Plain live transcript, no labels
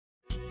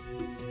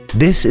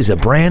This is a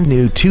brand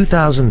new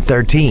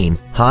 2013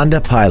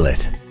 Honda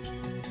Pilot.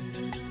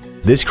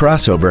 This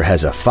crossover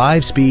has a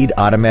 5-speed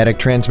automatic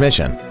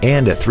transmission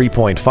and a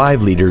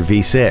 3.5-liter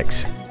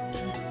V6.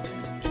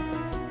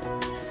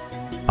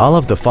 All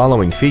of the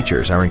following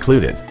features are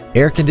included: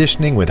 air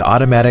conditioning with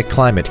automatic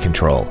climate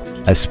control,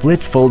 a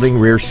split folding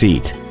rear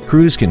seat,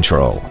 cruise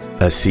control,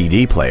 a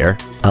CD player,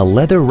 a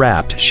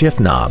leather-wrapped shift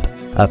knob,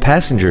 a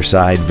passenger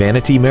side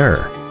vanity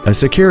mirror, a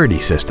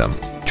security system,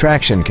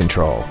 traction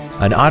control,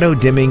 an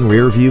auto-dimming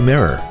rear-view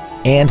mirror,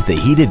 and the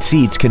heated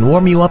seats can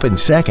warm you up in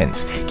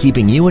seconds,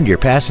 keeping you and your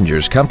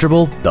passengers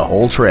comfortable the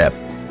whole trip.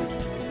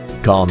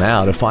 Call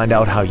now to find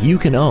out how you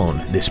can own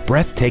this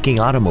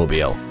breathtaking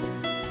automobile.